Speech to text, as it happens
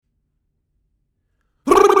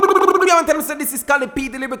on, tell me, so this is Cali P,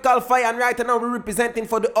 the lyrical fire, and right now we're representing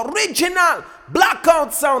for the original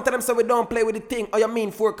blackout sound. Tell them so we don't play with the thing. Oh, you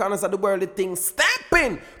mean four corners of the world, the thing. Step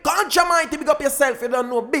in. Contra mighty, big up yourself. You don't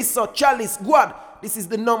know Bisso, Chalice, Guad. This is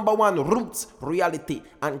the #1 roots, reality,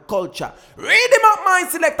 and culture. Read him up, my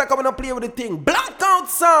selector, coming up play with the thing. Blackout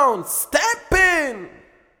sound. Step in.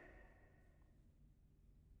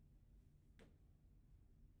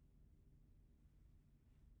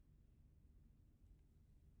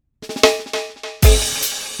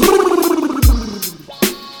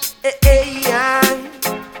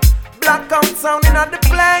 Blackout sound in the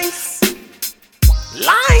place.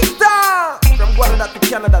 Lighter from Guadeloupe to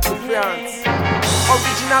Canada to France.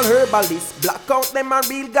 Original herbalist. Blackout them a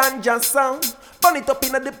real ganja sound. Burn it up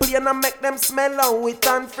in the plane and make them smell out it.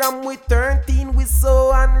 And from we 13 we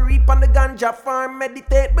sow and reap on the ganja farm.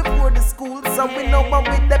 Meditate before the school, so we know what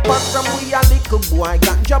with the pot from we a little boy.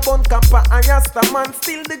 Ganja bun kappa and rasta man.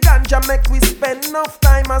 Still the ganja make we spend enough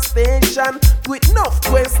time at station with enough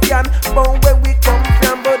question about where we come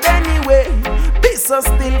from. But anyway, Bisso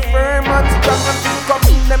still firm and strong until come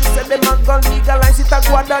in. Them say them a gon' legalize it a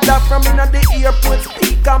guadada from in the airport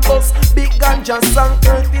speak and bus. Big ganja song,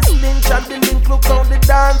 Curtis Lynch and the link. Look out the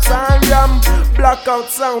dance and ram. Blackout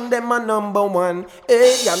sound, them a #1.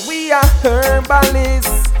 Hey, and we are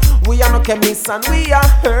herbalists. We are no chemists and we are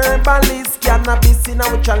herbalists. Cannabis in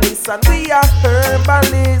our chalice and we are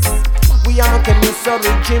herbalists. We are no chemists,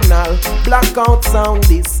 original. Blackout sound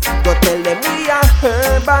this. Go tell them we are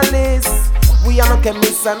herbalists. We are no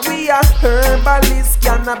chemists and we are herbalists.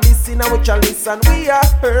 Cannabis in our chalice and we are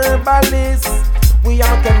herbalists. We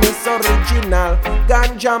are no chemists, original.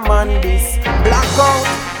 Ganja man this. Blackout.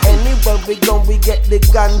 Anywhere we go, we get the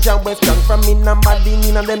ganja. We strong from in a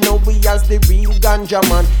Madin, and them know we as the real ganja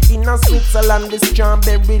man. In a Switzerland, the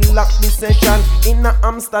strawberry lock the session. In a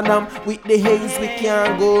Amsterdam, with the haze, we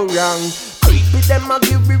can't go wrong. With them a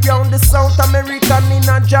give we round the South American. In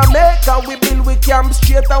a Jamaica we build we camp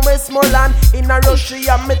straight away Westmoreland. In a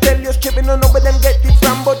Russia me tell you straight, we don't know where them get it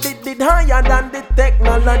from, but it did higher than the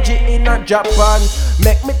technology in a Japan.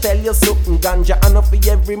 Make me tell you something, ganja enough for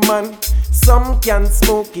every man. Some can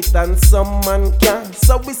smoke it and some man can.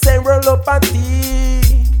 So we say roll up a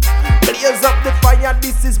tea, blaze up the fire.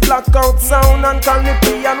 This is blackout sound and Cali,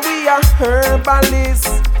 and we are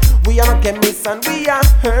herbalists. We are no chemists and we are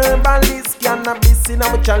herbalists. Cannabis in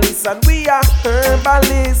our chalice and we are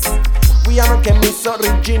herbalists. We are no chemists,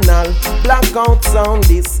 original. Blackout sound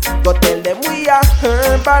this. Go tell them we are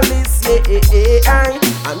herbalists, yeah,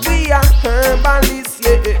 and we are herbalists,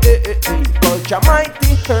 yeah. Culture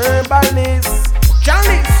mighty herbalists.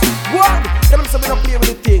 Chalice, what? Tell them so we don't play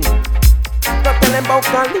with the thing. Don't tell them about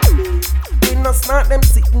Cali. We no smart them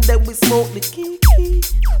sitting there, we smoke the key.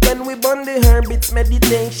 When we burn the herb, it's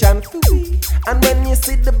meditation free. And when you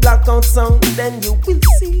see the blackout sound, then you will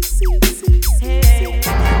see.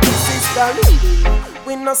 This is Cali.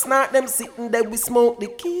 We no snort them sitting there, we smoke the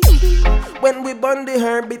key. When we burn the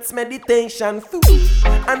herb, it's meditation free.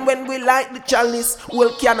 And when we light the chalice, whole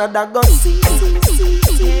Canada go see.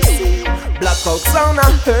 Blackout sound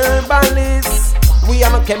a herbalist. We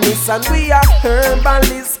are no chemists and we are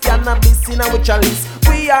herbalists. Cannabis in our chalice,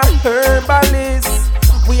 we are herbalists.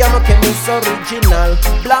 We are no chemists, original.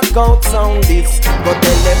 Blackout sound this. Go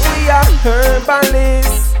tell them we are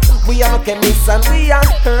herbalists. We are no chemists and we are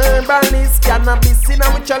herbalists. Cannabis in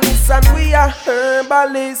our chalice and we are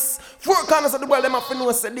herbalists. Four corners of the world, them have to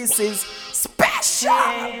know, so this is special.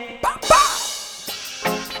 Papa.